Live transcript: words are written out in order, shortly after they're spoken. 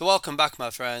Welcome back,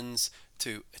 my friends,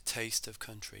 to A Taste of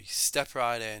Country. Step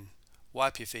right in,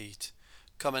 wipe your feet,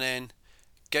 coming in,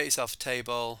 get yourself a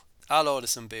table. I'll order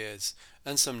some beers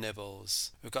and some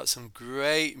nibbles. We've got some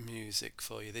great music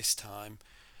for you this time.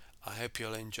 I hope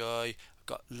you'll enjoy. I've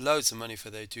got loads of money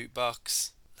for the jukebox.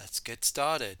 Let's get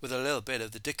started with a little bit of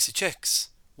the Dixie Chicks.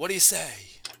 What do you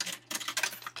say?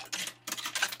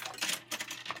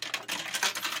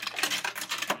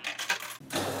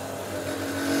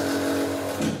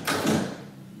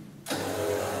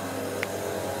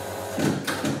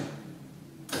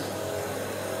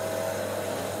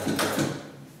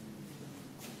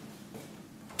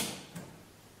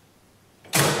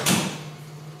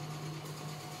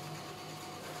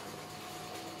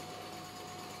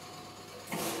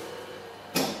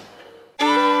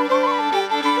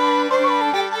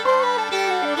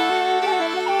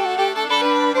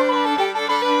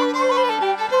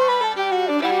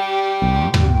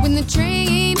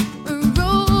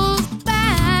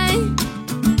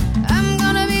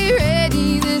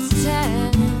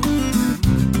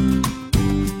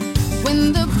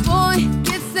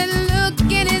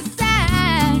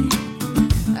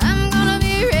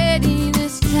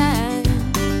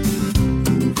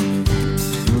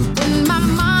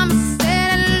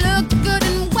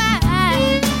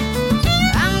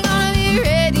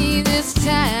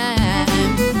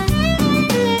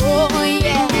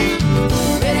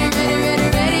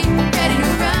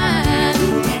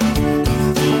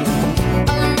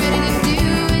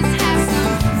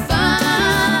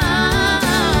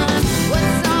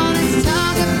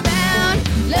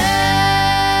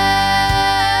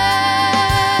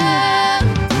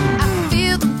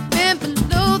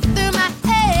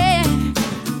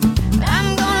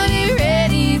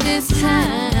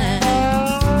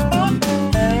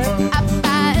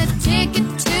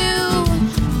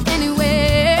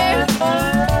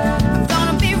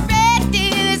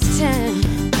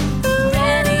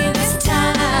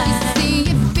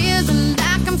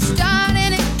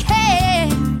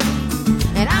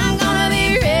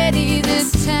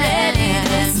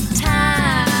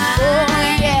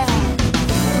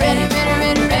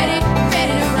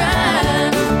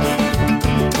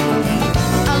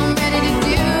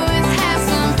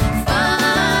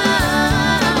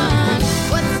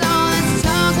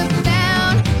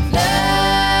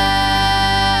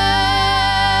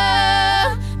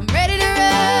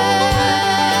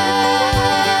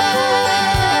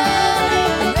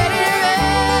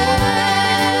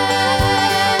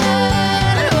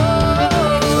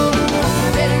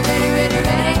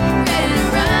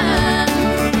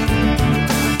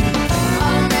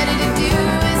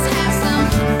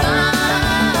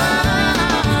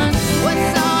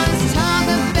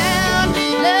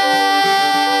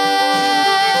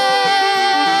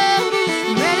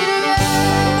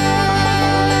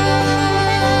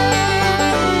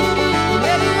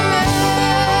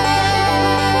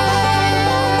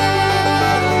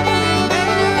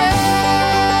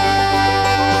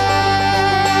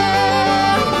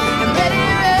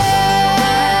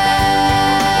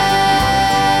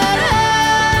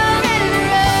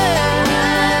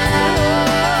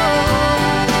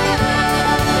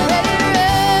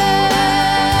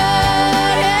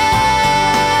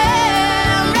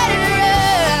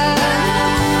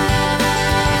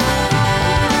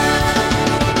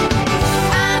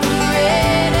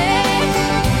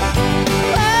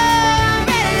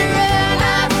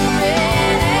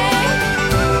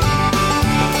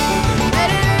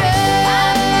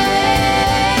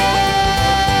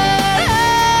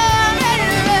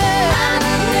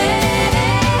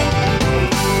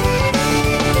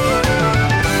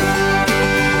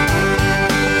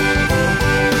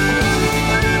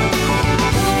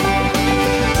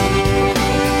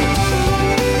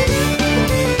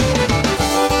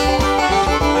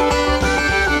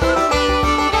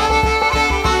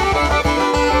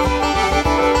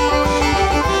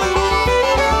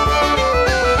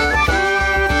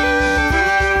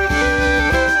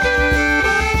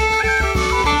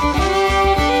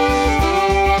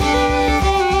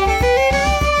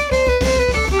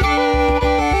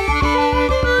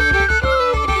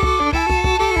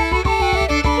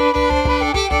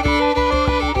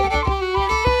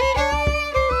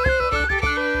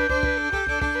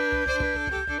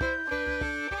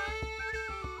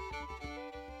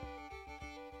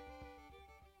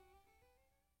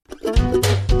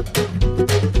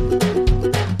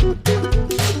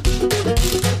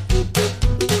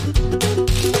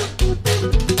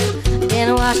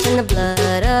 washed in the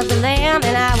blood of the lamb,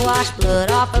 and I've washed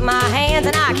blood off of my hands,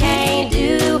 and I can't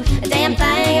do a damn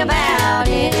thing about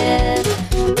it.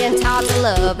 Been taught to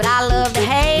love, but I love to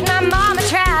hate. My mama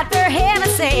tried, for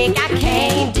heaven's sake. I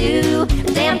can't do a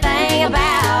damn thing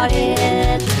about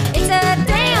it. It's a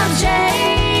damn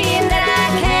shame that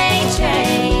I can't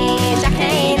change. I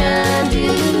can't undo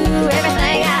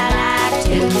everything I like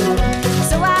to.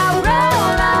 So I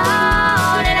roll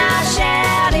on and I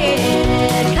shout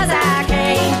it, 'cause I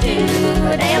can't do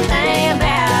a damn thing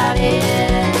about it.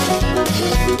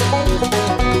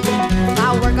 I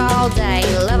work all day,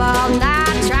 love all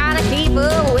night, trying to keep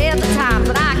up with the times,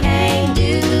 but I can't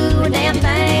do a damn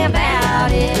thing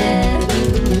about it.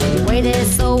 The way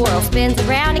this whole world spins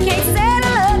around, you can't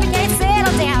settle up, you can't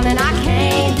settle down, and I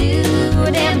can't do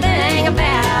a damn thing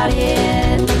about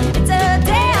it. It's a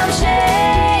damn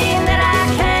shame that I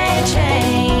can't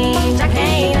change. I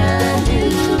can't undo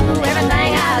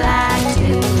everything I like to.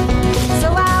 So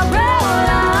I roll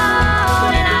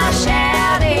on and I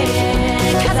shout it,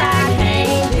 'cause I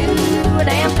can't do a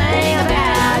damn thing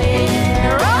about it.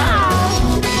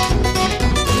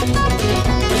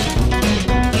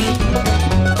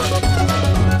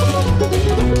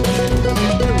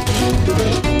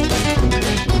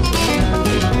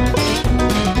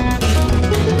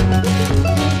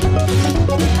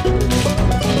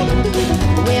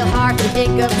 Well, hard to pick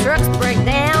up, trucks break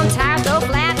down, tires go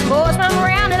flat, boys run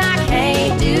around, and I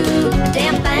can't do a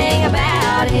damn thing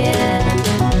about it.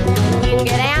 You can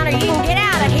get out or you can get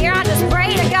out of here. I just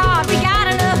pray to God we got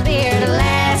enough beer to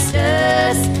last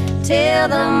us till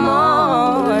the morning.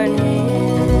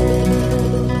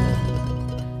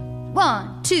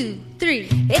 1, 2, 3.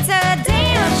 It's a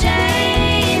damn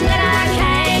shame that I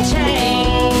can't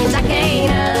change. I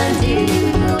can't undo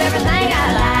everything I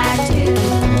like to.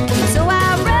 So I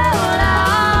roll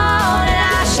on and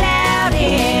I shout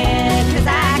it, 'cause I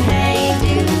can't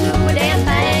do a damn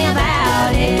thing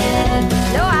about it.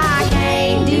 No, I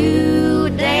can't do a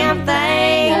damn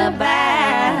thing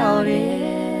about it.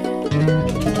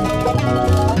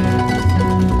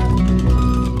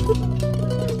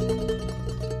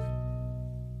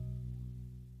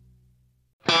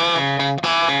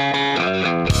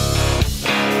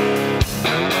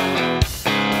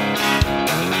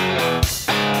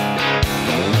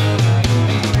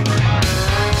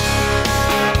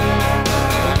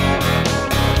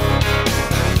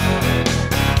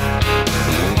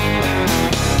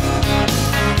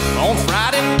 On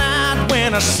Friday night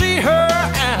when I see her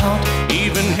out,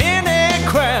 even in a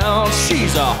crowd,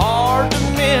 she's a hard to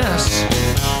miss.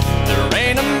 There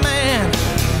ain't a man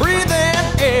breathing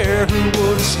air who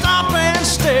wouldn't stop and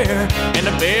stare. And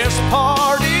the best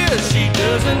part is she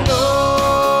doesn't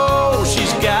know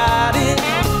she's got it.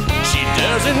 She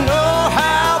doesn't know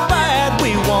how bad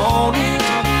we want it.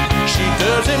 She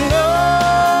doesn't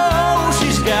know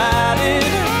she's got it.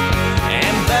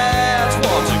 And that's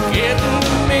what's getting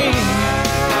to me.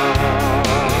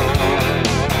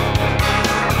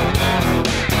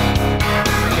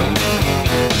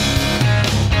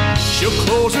 She'll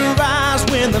close her eyes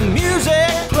when the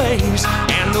music plays,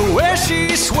 and the way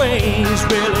she sways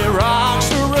really rocks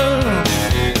the room.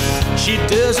 She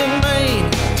doesn't mean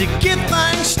to get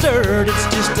things stirred, it's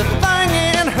just a thing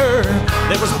in her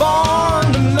that was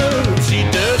born to move. She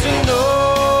doesn't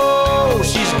know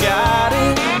she's got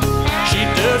it. She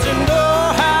doesn't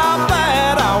know how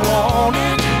bad I want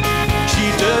it. She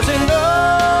doesn't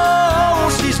know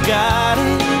she's got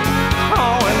it.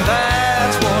 Oh, and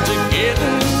that's what's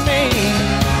getting me.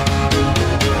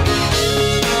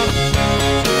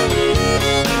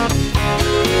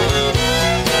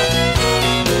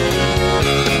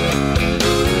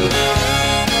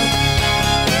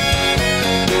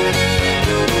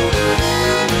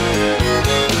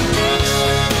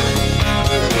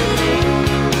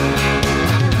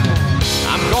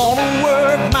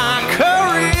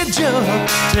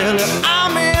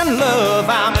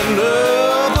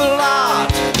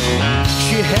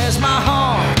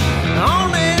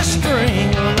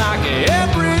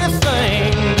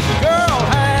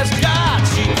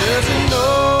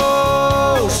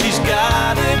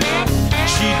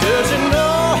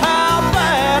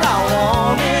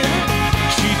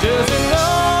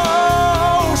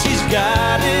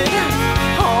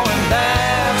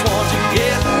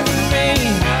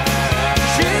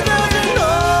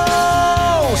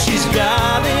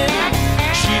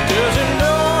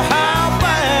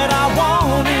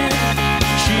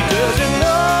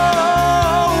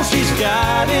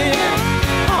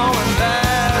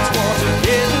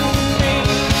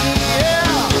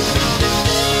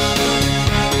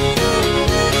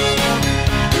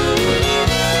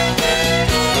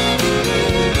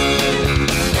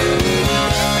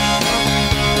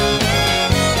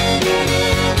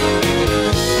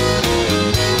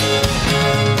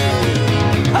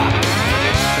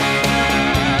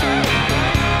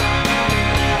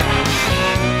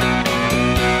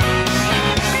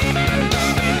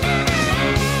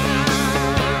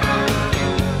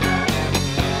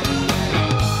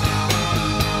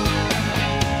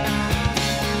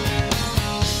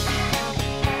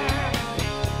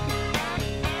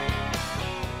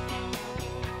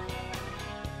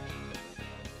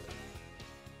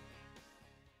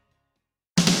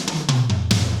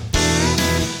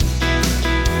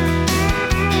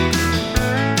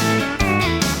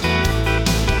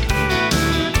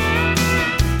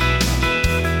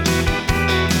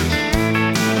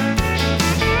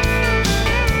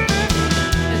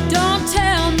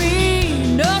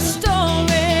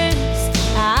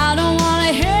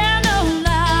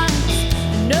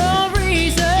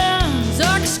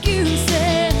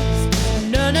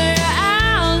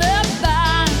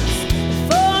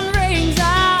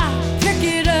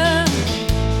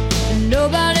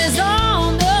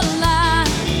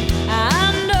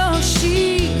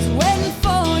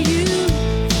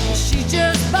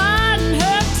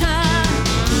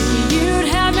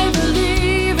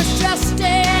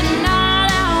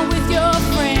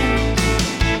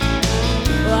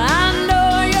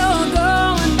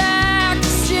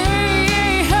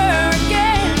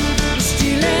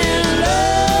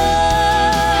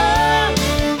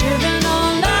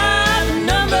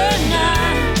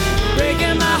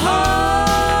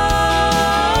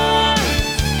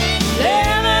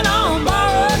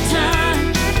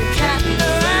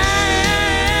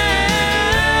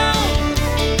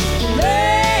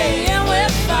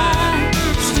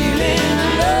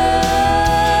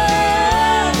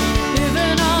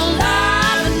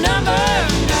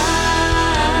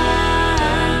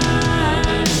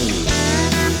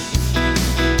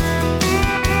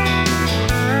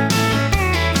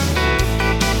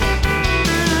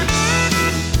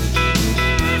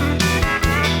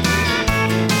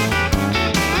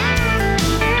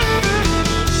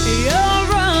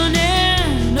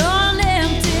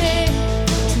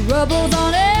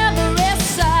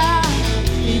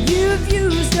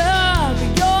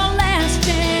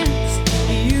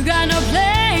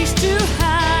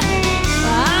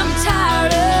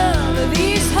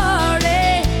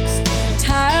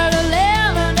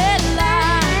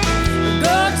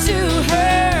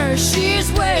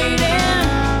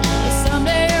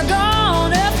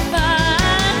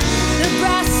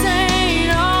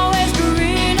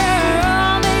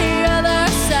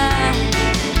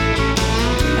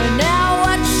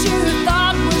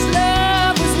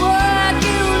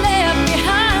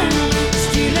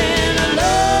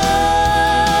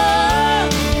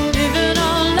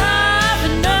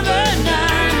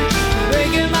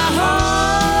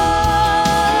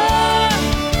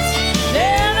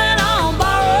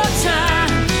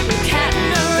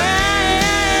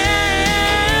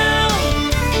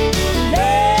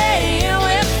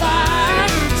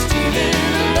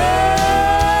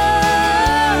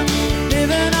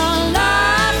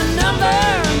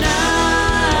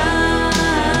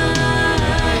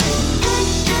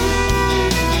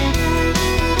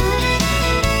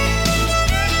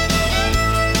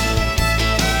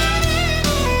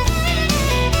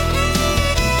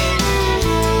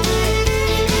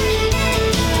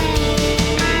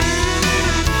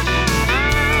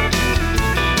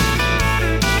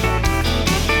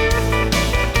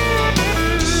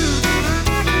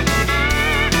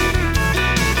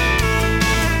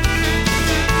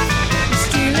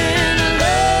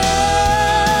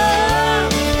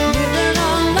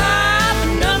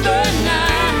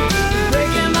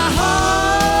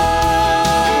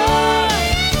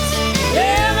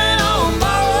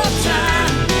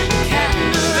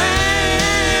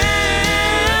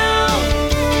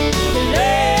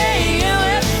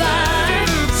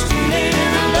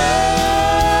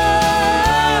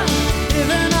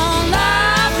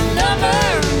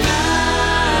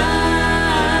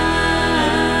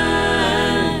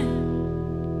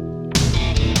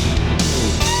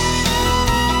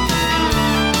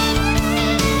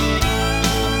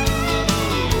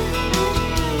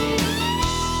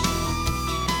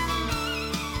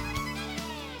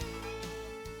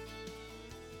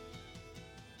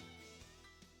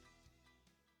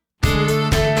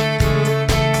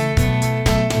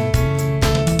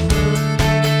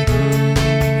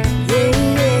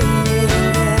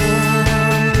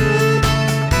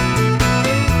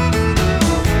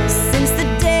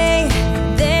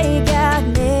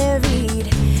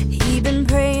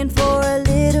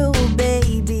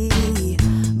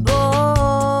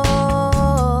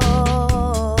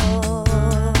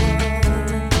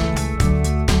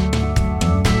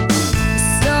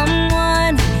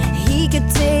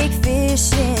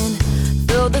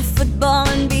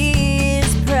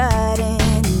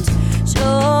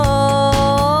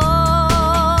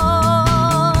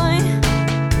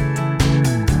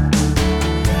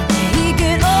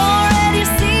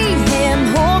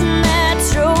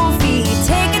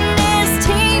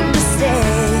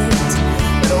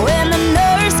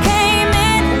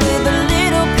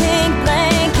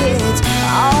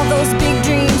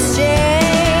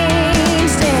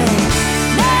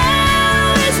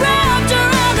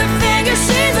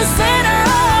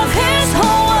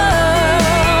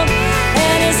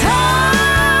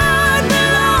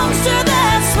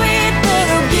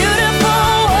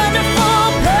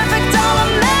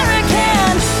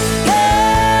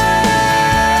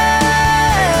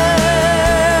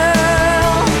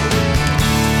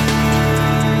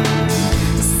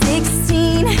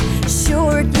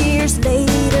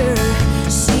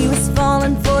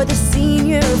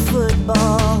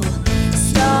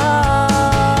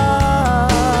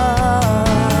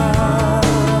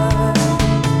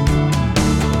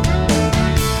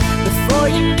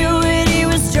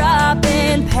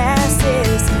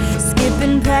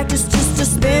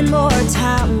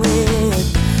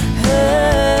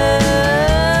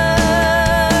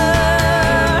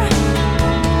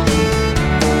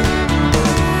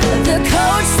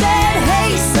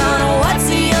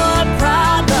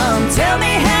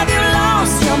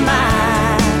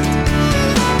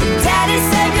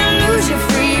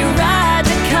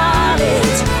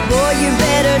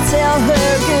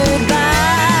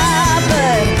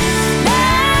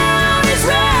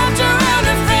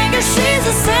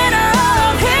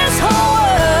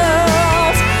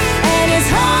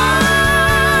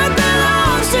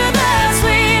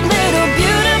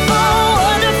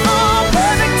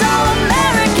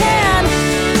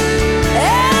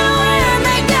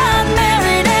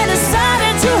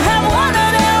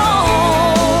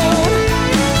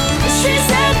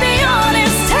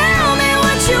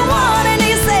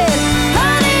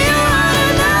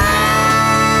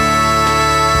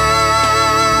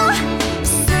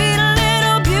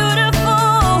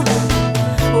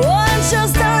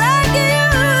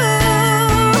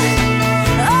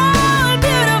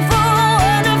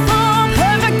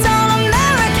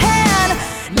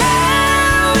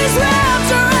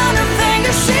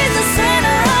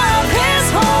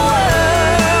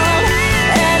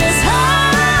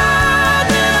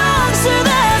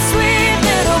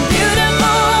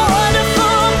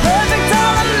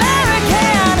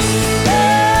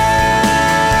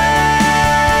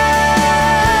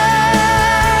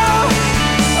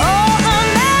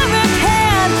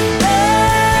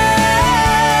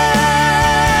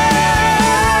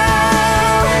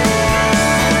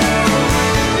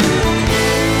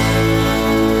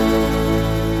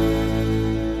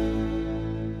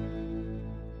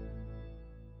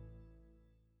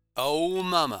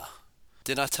 Mama.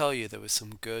 Didn't I tell you there was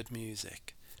some good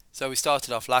music? So we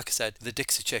started off, like I said, the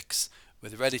Dixie Chicks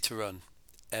with Ready to Run.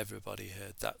 Everybody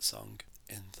heard that song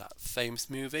in that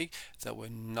famous movie that we're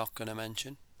not going to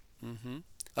mention.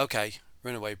 Okay,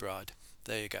 Runaway Bride.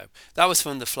 There you go. That was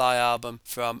from the Fly album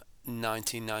from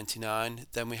 1999.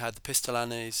 Then we had the Pistol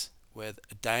Annies with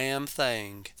A Damn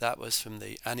Thing. That was from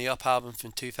the Annie Up album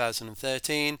from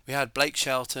 2013. We had Blake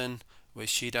Shelton with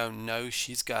She Don't Know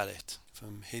She's Got It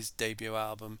from his debut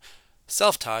album,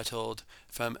 self-titled,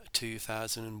 from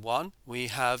 2001. We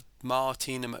have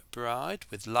Martina McBride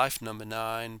with Life Number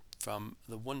 9 from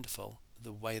the wonderful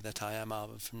The Way That I Am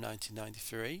album from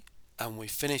 1993. And we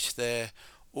finished there,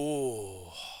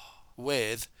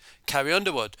 with Carrie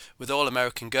Underwood with All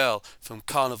American Girl from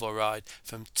Carnival Ride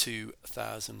from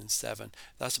 2007.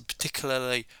 That's a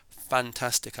particularly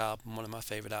fantastic album, one of my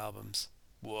favourite albums.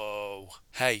 Whoa.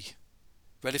 Hey,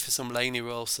 ready for some Lainey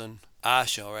Wilson? I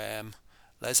sure am.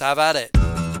 Let's have at it.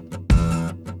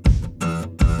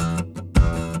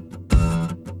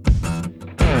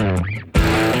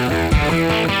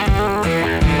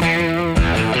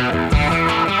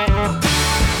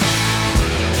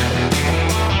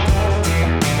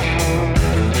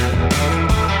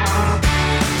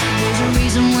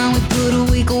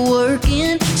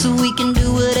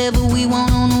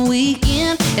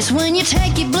 It's when you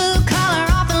take your blue collar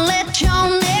off and let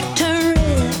your neck turn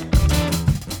red.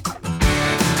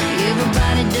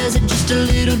 Everybody does it just a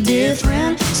little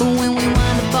different. So when we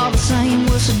wind up all the same,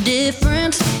 what's the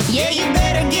difference? Yeah, you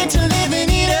better get to living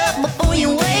it up before you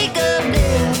wake up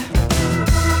dead.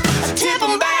 Tip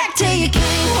 'em back till you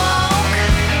can't walk.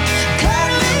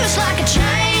 Cut loose like a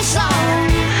chainsaw.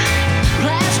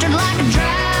 Plastered like a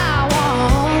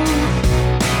drywall.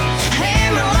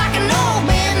 Hammered like an old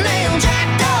band nail.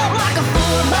 Jacked up like a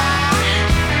 4x.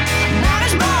 About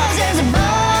as buzz as a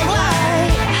bug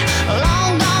light.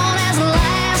 Long gone as the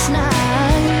last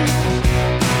night.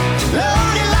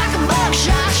 Loaded like a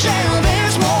buckshot shell.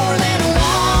 There's more than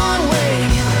one way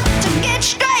to get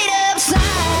straight up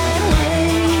sideways.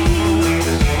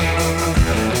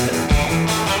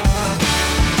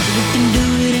 You can do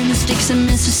it in the sticks of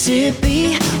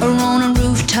Mississippi, or on a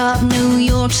rooftop, New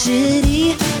York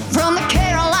City. From the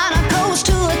Carolina coast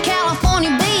to a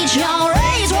California beach, y'all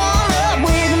raise one up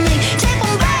with me. Tip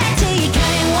 'em back till you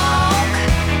can't walk.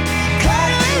 Cut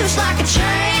loose like a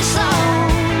chainsaw.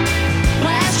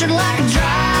 Plastered like a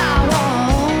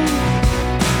drywall.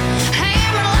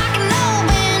 Hammered like an old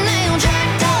band nail.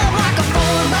 Jacked up like a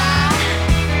 4x.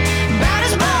 About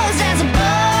as buzzed as a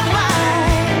bug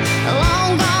light.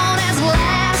 Long gone as the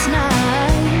last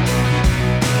night.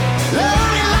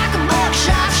 Loaded like a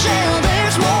buckshot shell.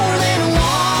 There's more than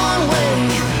one way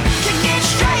to get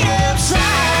straight up sideways.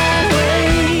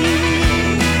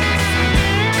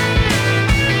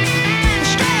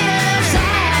 Straight up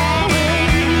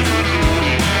sideways.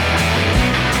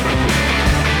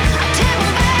 I tip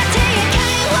 'em back till you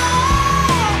can't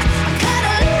walk. Cut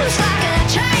it loose like a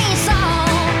chainsaw.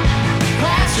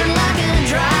 Plastered like a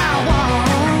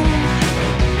drywall.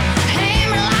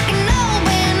 Hammered like an old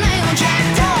band nail.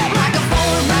 Jacked up like a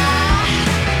 4x.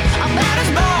 About as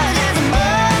buzzed as a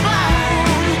bug light.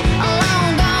 Long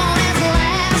gone as the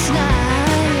last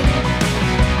night.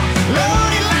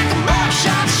 Loaded like a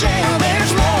buckshot shell.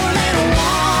 There's more than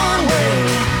one way.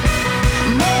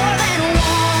 More than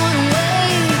one way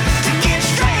to get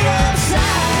straight up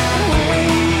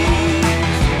sideways.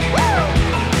 Woo!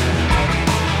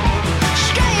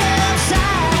 Straight up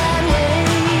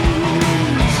sideways.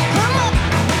 Come up.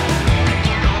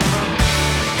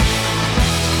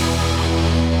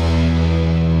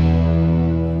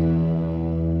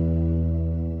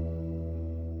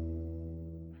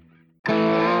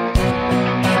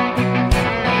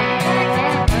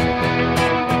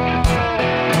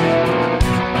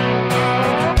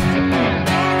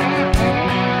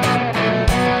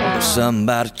 Something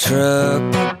about a truck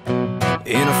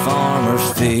in a farmer's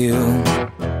field,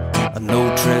 a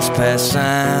no trespass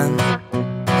sign,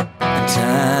 and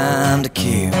time to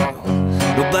kill.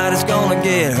 Nobody's gonna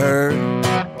get hurt,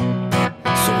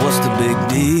 so what's the big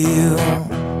deal?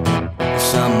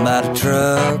 Something about a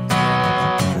truck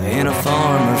in a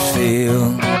farmer's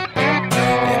field,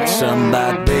 and something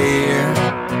about beer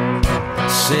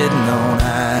sitting on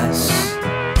ice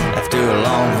after a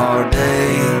long hard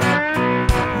day.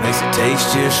 Makes it taste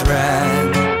just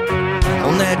right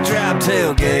on that drop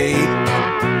tailgate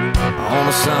on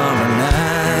a summer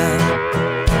night.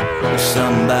 There's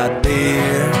something about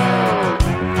beer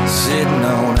sitting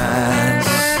on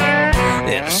ice. And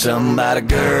there's something about a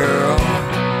girl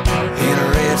in a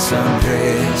red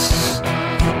sundress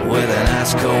with an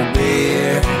ice cold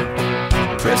beer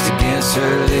pressed against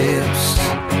her lips.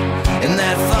 In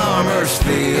that farmer's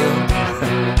field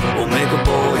will make a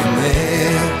boy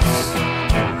miss.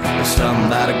 There's something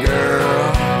about a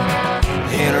girl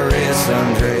in a red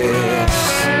sundress,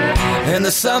 and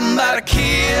there's something about a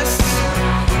kiss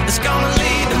that's gonna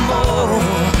lead to more.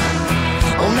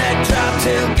 On that drop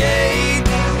tailgate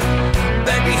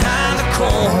back behind the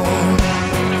corn,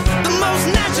 the most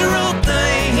natural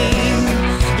thing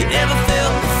you ever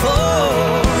felt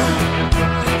before.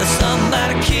 There's something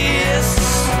about a kiss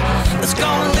that's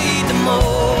gonna lead to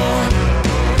more.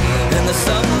 And there's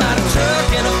something about a truck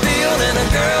in a field and a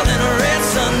girl in a red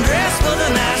sundress with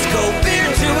a nice cold beer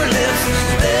to her lips,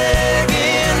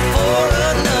 begging for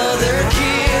another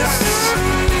kiss.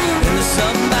 And there's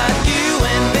something about you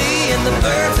and me and the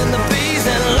birds and the bees,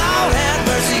 and Lord have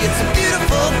mercy, it's a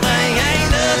beautiful thing. Ain't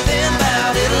nothing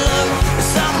about it, love.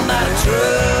 There's something about a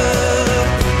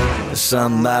truck, there's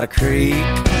something about a creek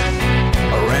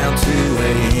around 2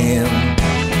 a.m.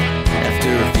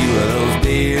 After a few of those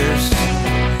beers,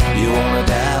 you wanna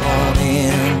dive on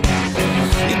in.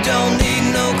 You don't need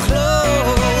no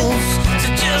clothes to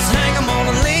just hang 'em on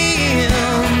a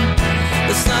limb.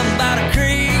 There's something about a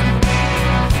creek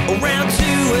around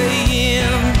 2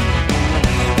 a.m.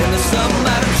 And there's something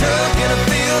about a truck in a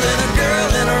field and a girl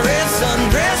in a red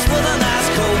sundress with a nice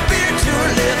cold beer to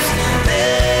her lips,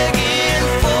 begging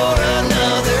for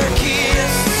another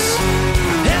kiss.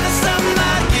 And there's something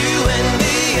about you and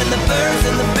me and the birds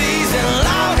and the bees, and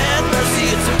Lord have mercy,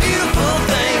 it's a beautiful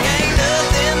thing. Ain't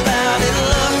nothing about it,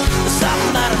 love. There's something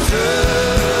about a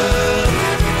truck.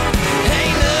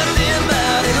 Ain't nothing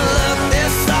about it, love.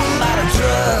 There's something about a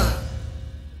truck.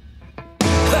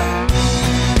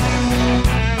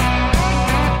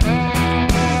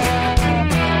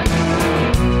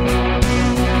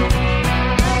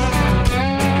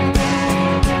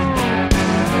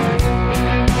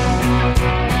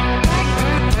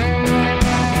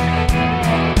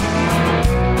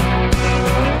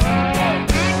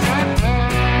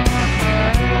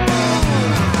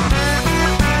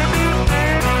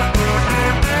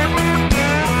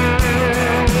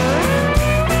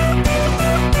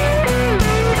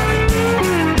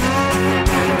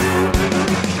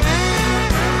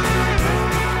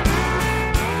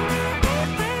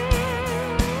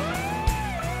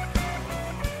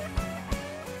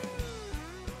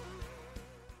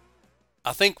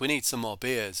 I think we need some more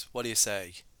beers. What do you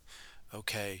say?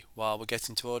 Okay, while we're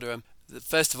getting to order them.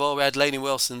 First of all, we had Lainey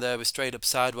Wilson there with Straight Up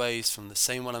Sideways from the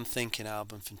Same What I'm Thinking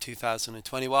album from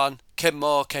 2021. Kid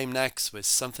Moore came next with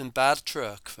Something Bad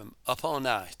Truck from Up All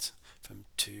Night from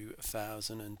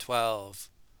 2012.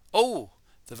 Oh,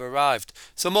 they've arrived.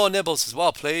 Some more nibbles as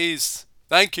well, please.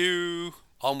 Thank you.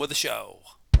 On with the show.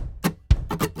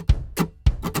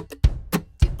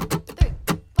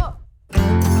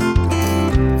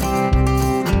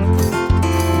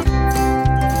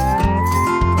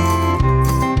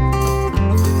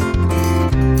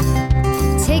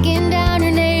 Taking down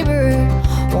your neighbor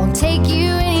won't take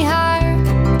you any higher.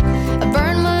 I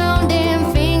burned my own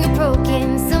damn finger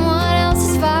poking someone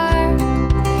else's fire.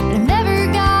 And I've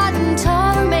never gotten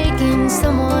taller making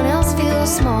someone else feel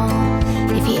small.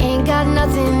 If you ain't got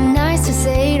nothing nice to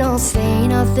say, don't say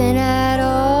nothing at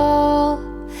all.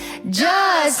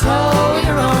 Just hoe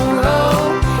your own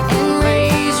row and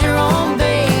raise your own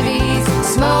babies.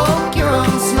 Smoke your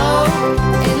own smoke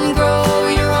and grow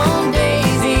your own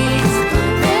daisies.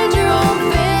 Mend your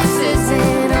own fences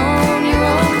and own your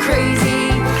own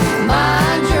crazy.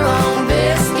 Mind your own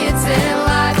biscuits and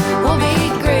life will be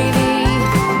gravy.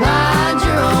 Mind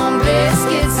your own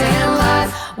biscuits and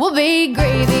life will be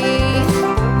gravy.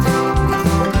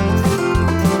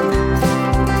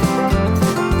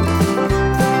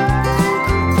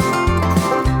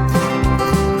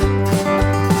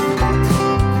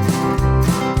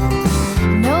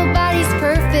 Nobody's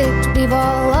perfect, we've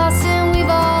all lost and we've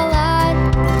all lied.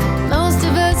 Most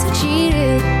of us have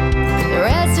cheated, the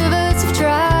rest of us have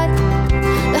tried.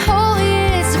 The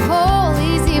holiest of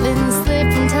holies even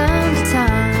slip from time to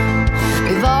time.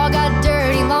 We've all got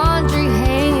dirty laundry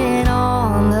hanging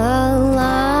on the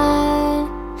line.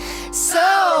 So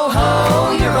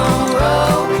hoe your own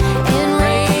row and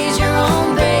raise your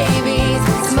own babies.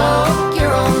 Smoke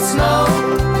your own smoke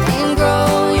and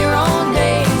grow your own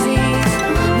daisies.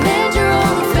 Mend your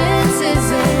own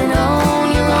fences and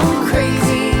own your own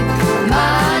crazy.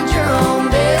 Mind your own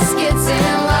biscuits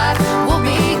and life will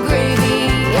be gravy.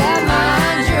 Yeah,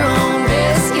 mind your own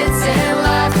biscuits and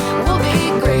life will be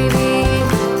gravy.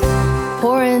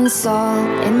 Pouring salt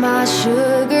in my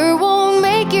sugar won't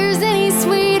make yours any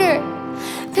sweeter.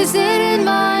 Pissing in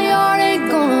my yard ain't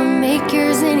gonna make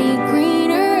yours any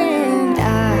greener. And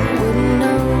I wouldn't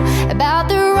know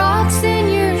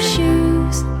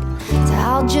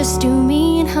just do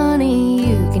me, and honey,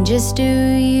 you can just do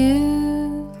you.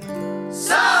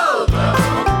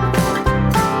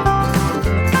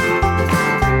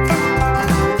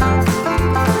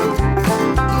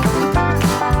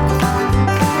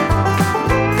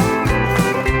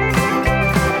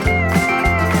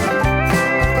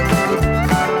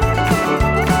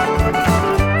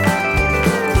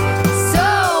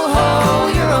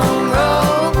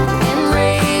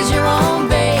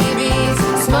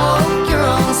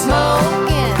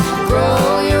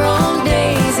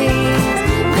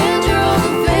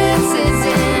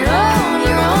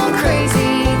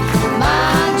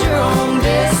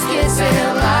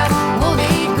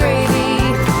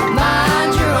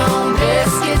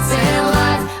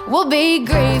 Be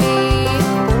gravy.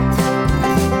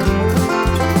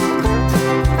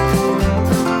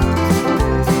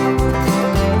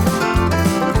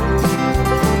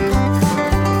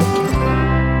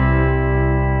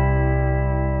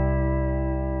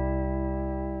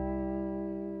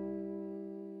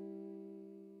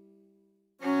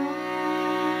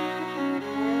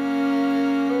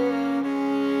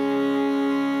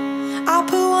 I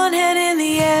put one hand in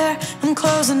the air, I'm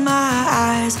closing my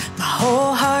eyes. My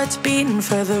whole heart's beating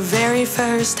for the very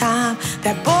first time.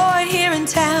 That boy here in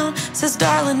town says,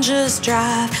 darling, just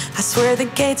drive. I swear the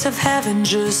gates of heaven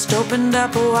just opened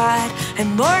up wide.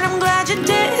 And Lord, I'm glad you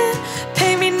didn't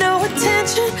pay me no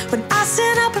attention when I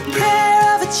sent up a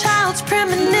prayer of a child's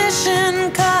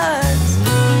premonition. 'Cause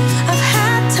I've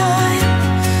had time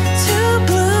to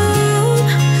bloom,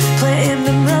 planting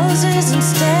them roses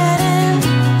instead, and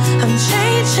I'm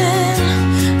changing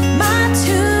my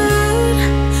tune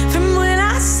from when I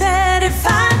said, if I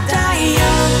die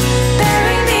young,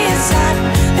 bury me inside,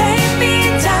 lay me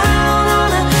down on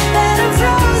a bed of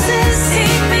roses,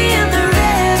 sink me in the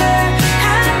river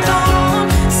at dawn,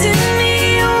 send me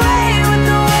away with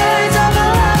the words of a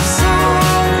love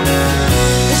song.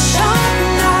 The sharp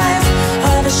knife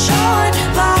of a short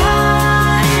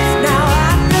life. Now I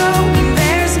know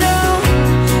there's no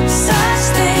such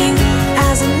thing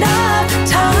as enough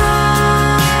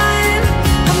time.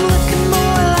 I'm looking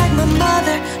more like my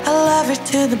mother, I love her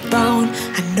to the bone.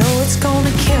 I know it's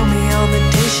gonna kill me on the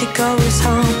day she goes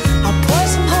home. I'll pour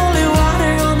some holy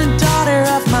water on the daughter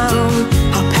of my own.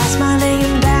 I'll pass my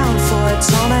name down for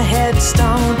it's on a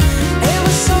headstone. It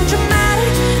was so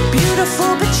dramatic,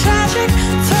 beautiful but tragic,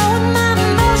 throwing my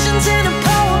emotions in a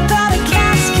poem about a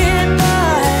casket.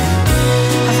 But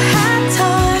I've had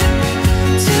time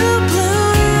to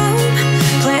bloom,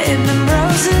 planting them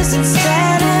roses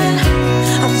instead, and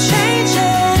I'm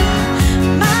changing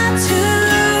my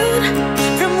tune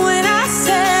from when I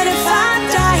said, if I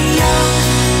die young,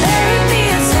 bury me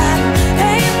inside,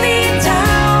 lay me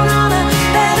down on a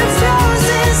bed of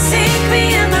roses, sink me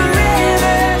in the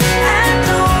river at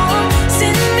dawn,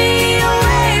 send me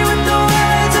away with the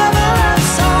words of a love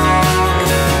song.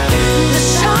 The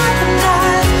sharp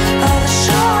knife of a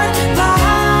short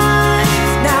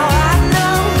life. Now I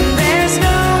know there's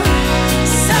no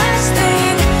such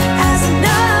thing as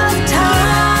enough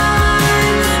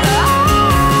time.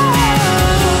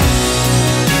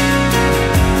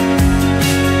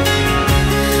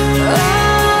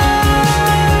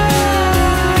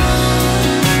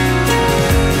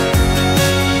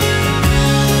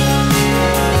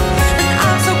 And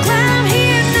I'm so glad I'm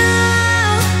here now,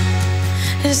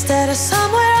 instead of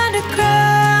somewhere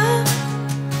underground.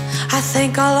 I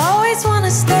think I'll always want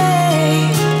to stay.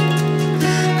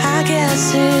 I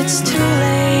guess it's too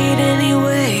late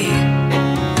anyway.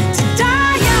 To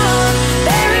die young,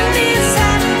 bury me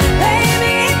inside, lay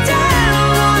me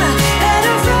down on a bed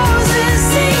of roses,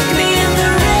 sink me in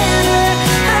the river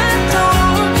at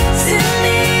dawn, send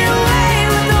me away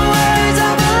with the words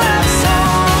of a love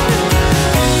song.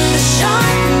 The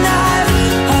sharp knife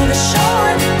of a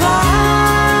short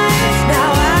life. Now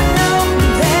I know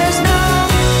there's no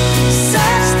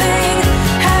such thing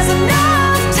as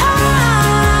enough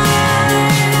time.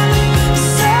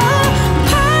 So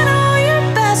put on your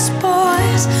best,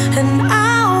 boys, and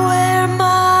I'll wear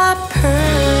my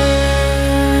pearls.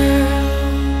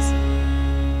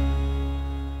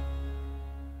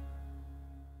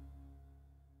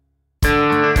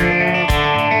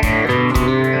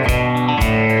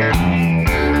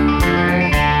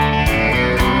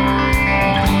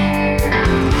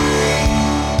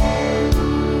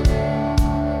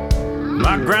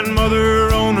 My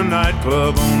grandmother owned a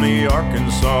nightclub on the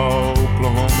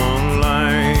Arkansas-Oklahoma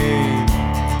line.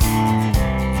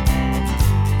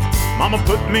 Mama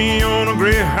put me on a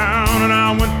Greyhound and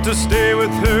I went to stay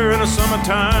with her in the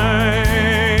summertime.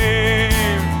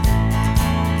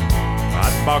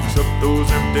 I'd box up those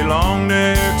empty long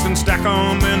necks and stack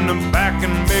 'em in the back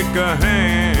and make a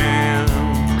ham.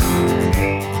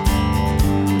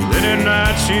 Then at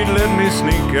night she'd let me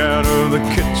sneak out of the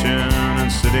kitchen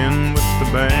and sit in with the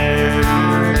band.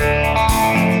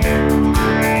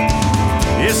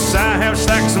 Yes, I have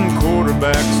stacked some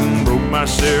quarterbacks and broke my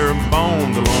share of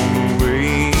bones along the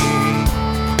way.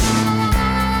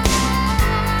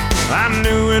 I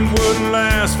knew it wouldn't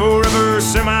last forever.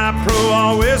 Semi-pro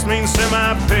always means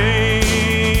semi-pay.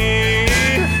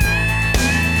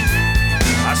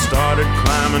 I started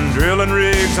climbing, drilling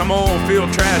rigs. I'm all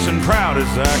field trash and proud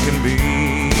as I can be.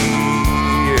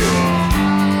 Yeah.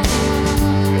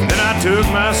 Then I took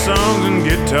my songs and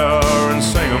guitar and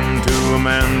sang them to a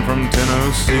man from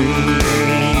Tennessee.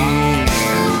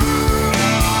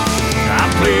 I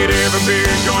played every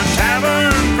beer joint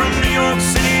tavern from New York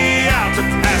City out to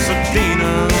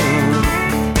Pasadena.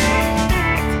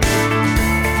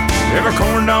 Every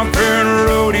corn dog fair and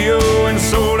rodeo, and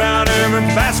sold out every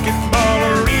basketball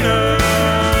arena.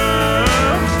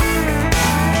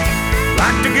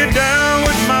 Like to get down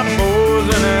with my boys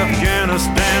in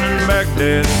Afghanistan and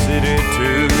Baghdad City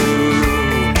too.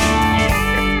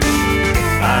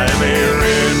 I am a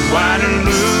red, white, and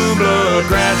blue blood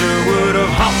graduate of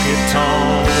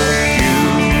honky-tonk you.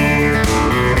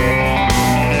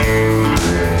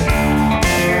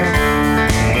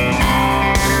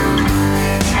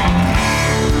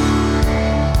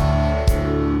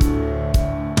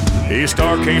 A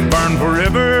star can't burn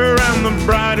forever, and the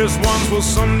brightest ones will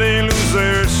someday lose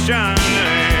their shine.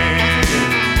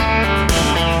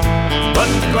 But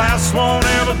the glass won't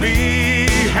ever be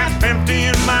half empty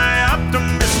in my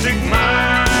optimistic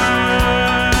mind.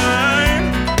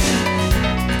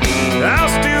 I'll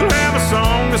still have a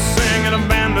song to sing and a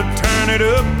band to turn it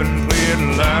up and play it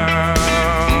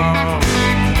loud.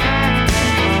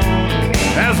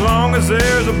 As long as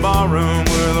there's a barroom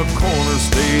with a corner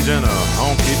stage and a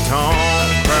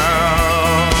honky-tonk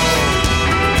crowd.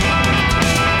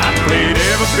 I played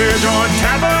every beer joint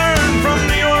tavern from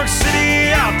New York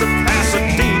City out to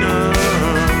Pasadena.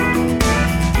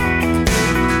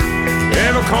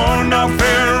 Every corn dog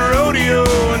fair and rodeo,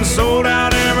 and sold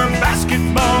out every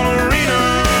basketball arena.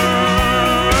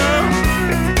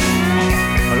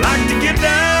 I like to get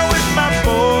down with my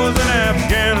boys in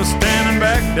Afghanistan and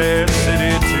Baghdad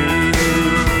City too.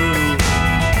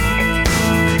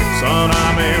 Son,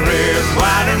 I'm a red,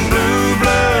 white, and blue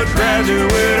blood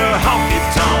graduate of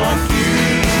honky-tonk you.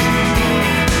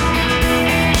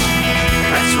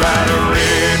 That's right, a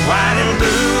red, white, and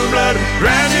blue blood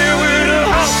graduate of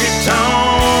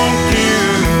honky-tonk you.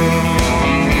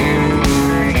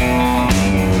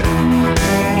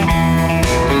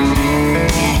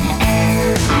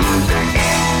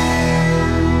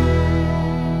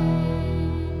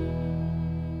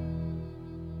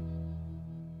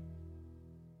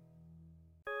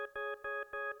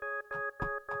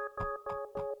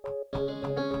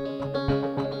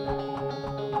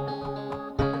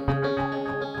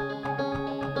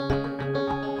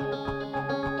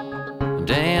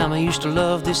 Damn, I used to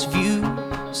love this view.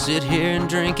 Sit here and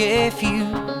drink a few.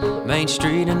 Main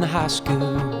Street in the high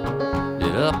school.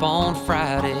 Get up on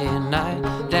Friday night.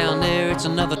 Down there, it's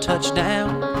another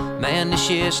touchdown. Man, this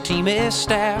year's team is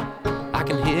stout. I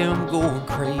can hear them going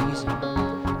crazy.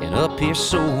 And up here,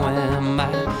 so am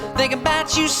I. Thinking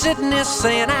about you sitting there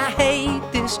saying, I hate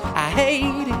this, I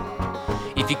hate it.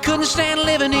 If you couldn't stand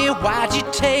living here, why'd you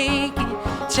take it?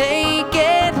 Take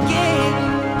it, get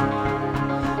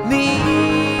me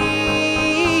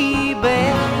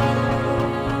back.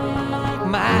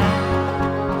 My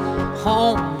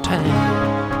hometown,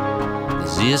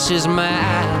 'cause this is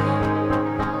my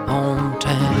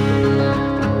hometown.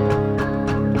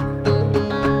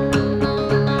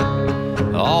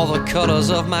 All the colors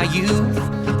of my youth,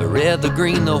 the red, the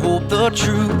green, the hope, the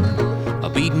truth, are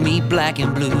beating me black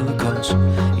and blue, 'cause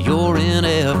you're in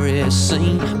every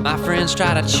scene. My friends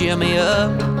try to cheer me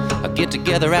up. I get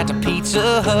together at the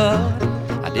Pizza Hut.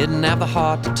 I didn't have the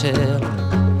heart to tell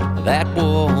that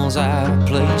was our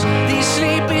place. These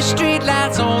sleepy street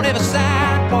lights on every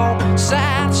sidewalk,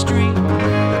 side street,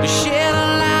 to shed a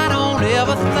light on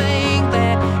everything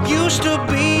that used to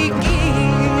be.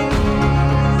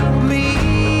 Give me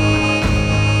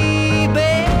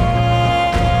back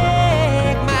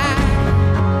my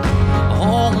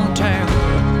hometown,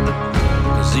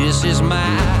 'cause this is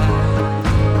my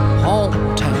hometown.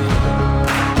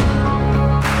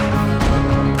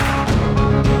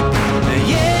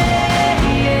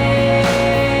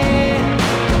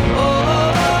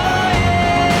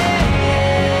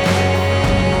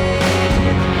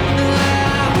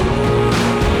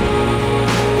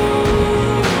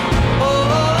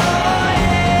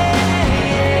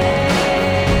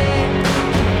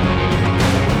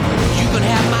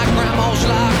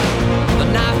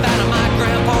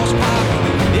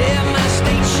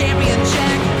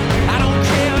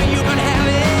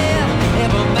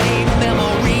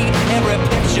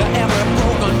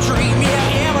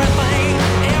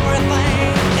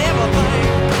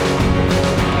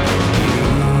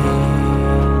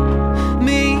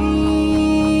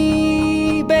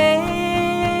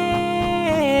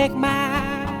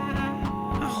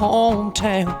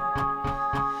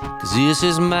 'cause this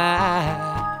is my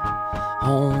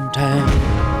hometown.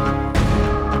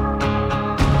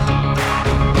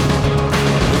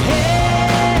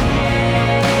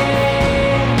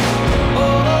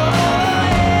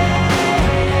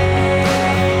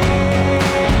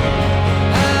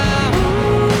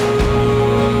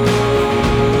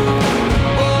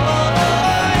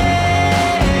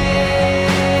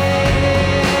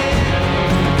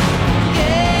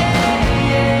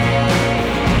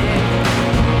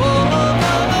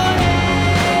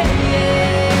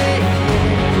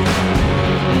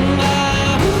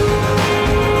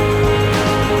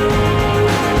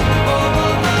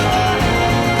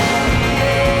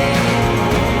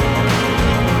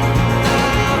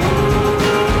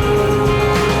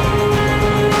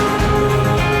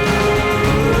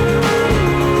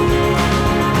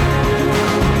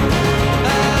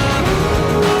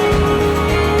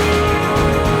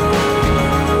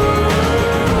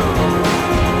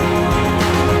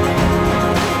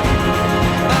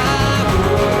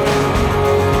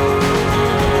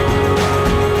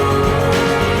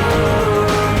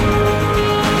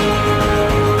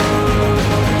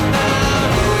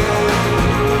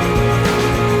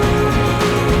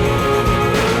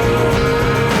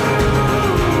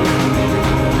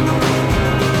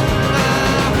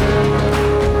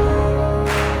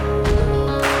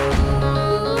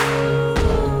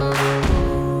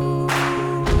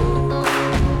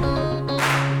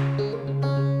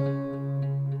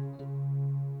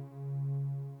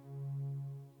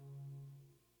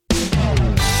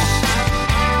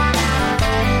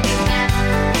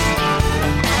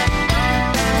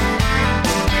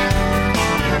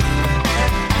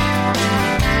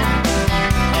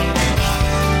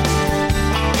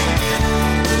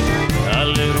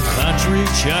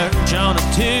 Church on a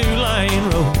two-lane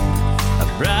road, a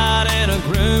bride and a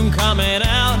groom coming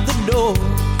out the door,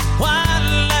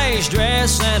 white lace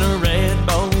dress and a red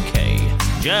bouquet,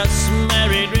 just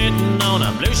married written on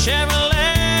a blue Chevrolet.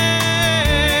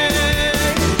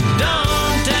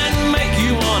 Don't that make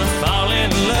you want to fall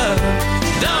in love?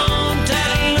 Don't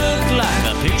that look like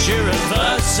a picture of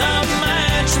us, a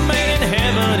match made in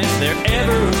heaven if there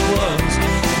ever was?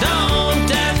 Don't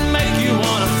that make you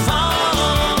want to fall?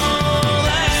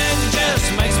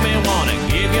 Wanna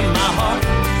give you my heart.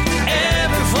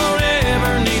 Ever,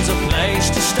 forever needs a place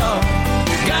to start.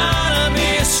 Gotta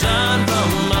be a son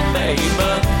from my baby,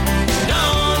 but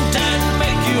don't that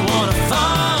make you wanna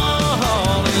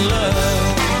fall in love?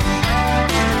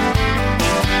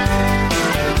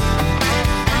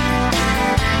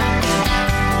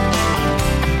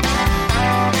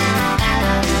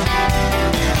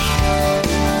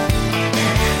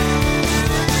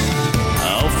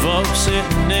 Old folks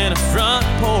sitting in a front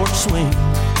porch swing,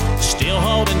 still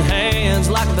holding hands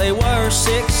like they were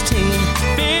 16.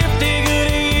 50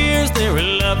 good years, they're a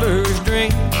lover's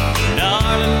dream.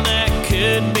 Darling, that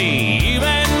could be you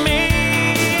and me.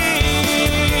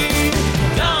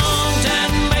 Don't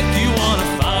that make you wanna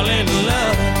fall in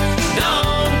love?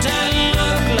 Don't that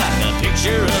look like a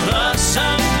picture of us,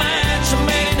 a match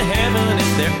made in heaven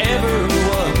if there ever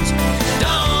was?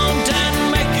 Don't that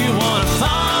make you wanna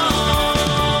fall?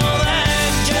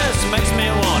 Makes me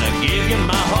wanna give you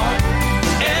my heart.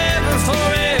 Ever,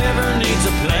 forever needs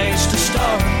a place to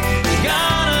start.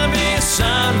 Gotta be a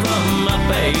sign from my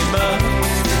baby.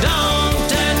 Don't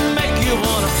that make you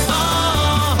wanna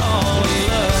fall in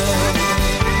love?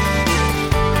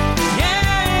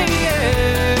 Yeah, yeah,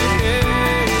 yeah.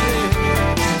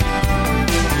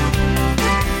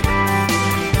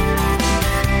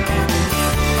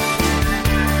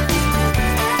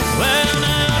 Well,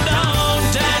 now don't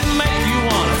that make you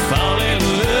wanna fall in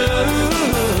love?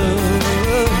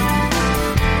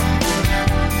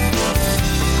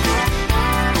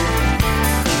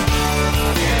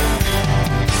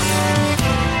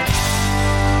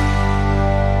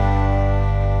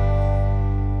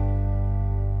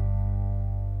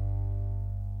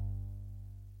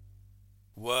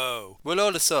 Whoa. We'll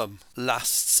order some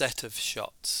last set of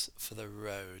shots for the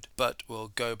road, but we'll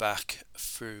go back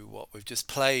through what we've just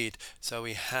played. So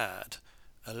we had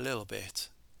a little bit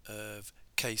of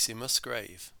Kacey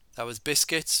Musgraves. That was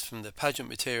Biscuits from the Pageant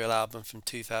Material album from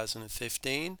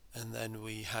 2015, and then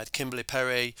we had Kimberly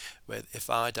Perry with If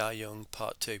I Die Young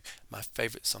Part 2, my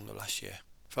favourite song of last year.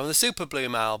 From the Super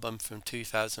Bloom album from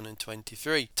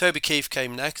 2023, Toby Keith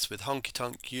came next with Honky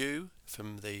Tonk U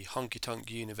from the Honky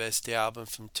Tonk University album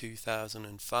from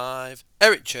 2005.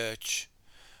 Eric Church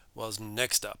was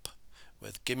next up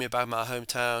with Give Me Back My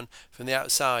Hometown from the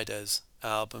Outsiders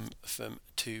album from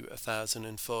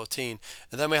 2014.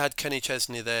 And then we had Kenny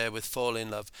Chesney there with Fall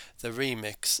in Love, the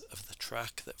remix of the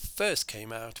track that first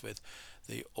came out with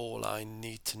the All I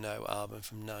Need to Know album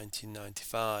from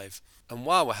 1995. And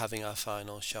while we're having our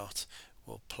final shot,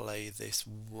 we'll play this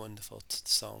wonderful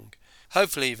song.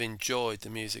 Hopefully you've enjoyed the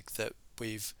music that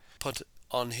we've put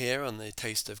on here on the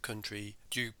Taste of Country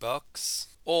jukebox.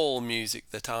 All music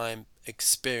that I'm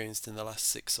experienced in the last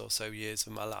 6 or so years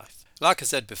of my life. Like I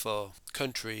said before,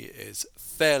 country is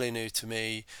fairly new to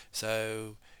me,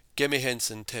 so give me hints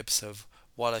and tips of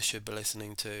what I should be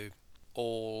listening to.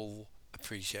 All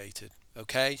appreciated.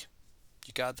 Okay?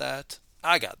 You got that?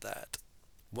 I got that.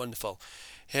 Wonderful.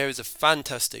 Here is a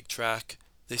fantastic track.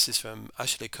 This is from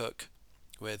Ashley Cooke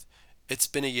with It's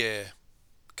Been a Year,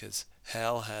 because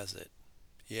hell has it.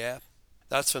 Yeah?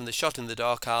 That's from the Shot in the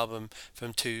Dark album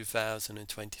from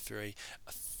 2023.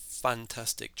 A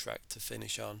fantastic track to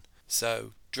finish on.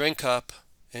 So, drink up,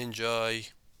 enjoy,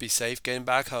 be safe getting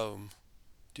back home.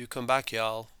 Do come back,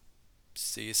 y'all.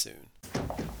 See you soon.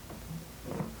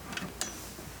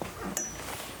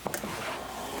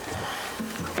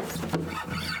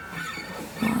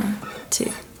 1,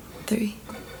 2, 3,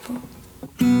 4.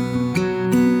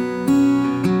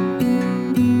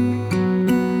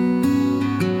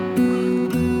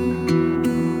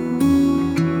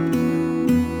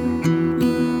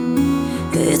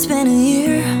 It's been a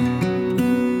year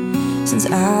since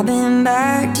I've been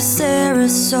back to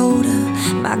Sarasota.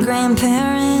 My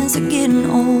grandparents are getting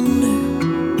older,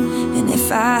 and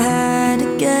if I had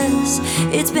to guess,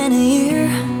 it's been a year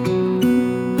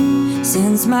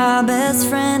since my best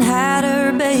friend had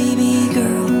her baby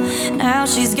girl. Now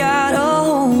she's got a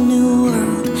whole new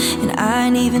world, and I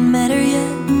ain't even met her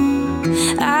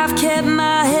yet. I've kept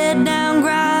my head down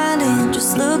grinding,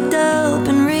 just looked up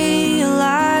and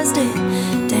realized it.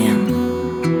 Damn,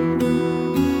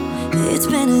 it's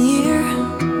been a year,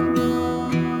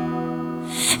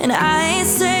 and I ain't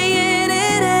saying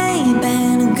it ain't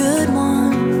been a good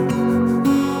one.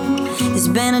 It's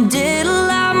been a diddle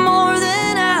lot more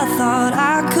than I thought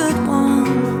I could want.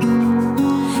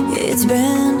 It's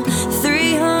been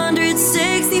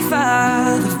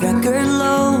 365 of record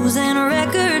lows and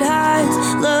record highs,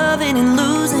 loving and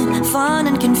losing, fun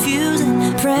and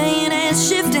confusing, praying and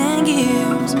shifting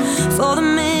gears. For the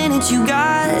minute you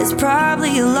got is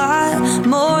probably a lot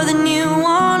more than you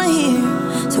wanna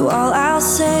hear. So all I'll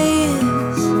say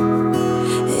is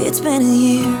it's been a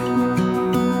year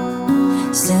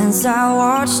since I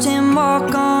watched him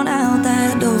walk on out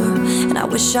that door, and I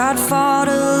wish I'd fought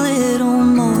a little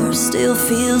more. Still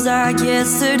feels like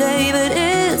yesterday, but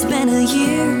it's been a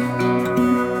year.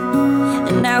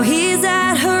 And now he's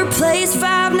at her place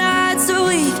 5 nights a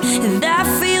week, and that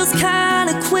feels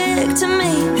kinda quick to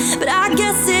me, but I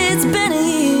guess it's been a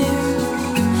year.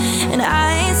 And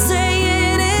I ain't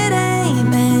saying it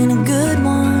ain't been a good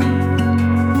one.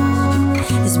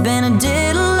 It's been a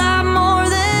diddle lot more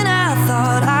than I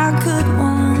thought I could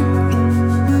want.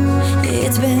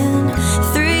 It's been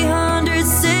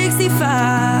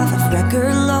 365 of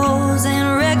record lows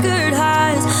and record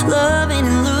highs, loving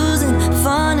and losing,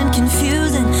 fun and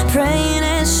confusing, praying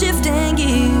and shifting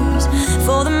gears.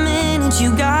 For the minute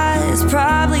you got is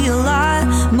probably a lot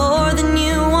more than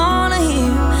you wanna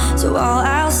hear. So all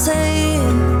I'll say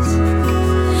is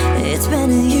it's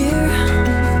been a year.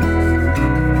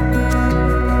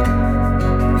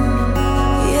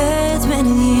 Yeah, it's been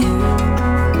a year.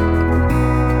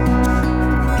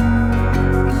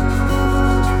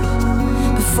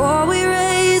 Before we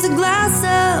raise a glass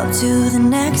up to the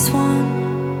next one,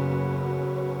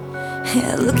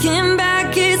 yeah, looking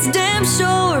back, it's damn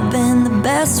sure been the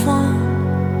best one.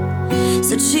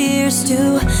 So cheers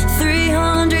to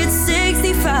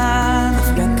 365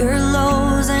 of record low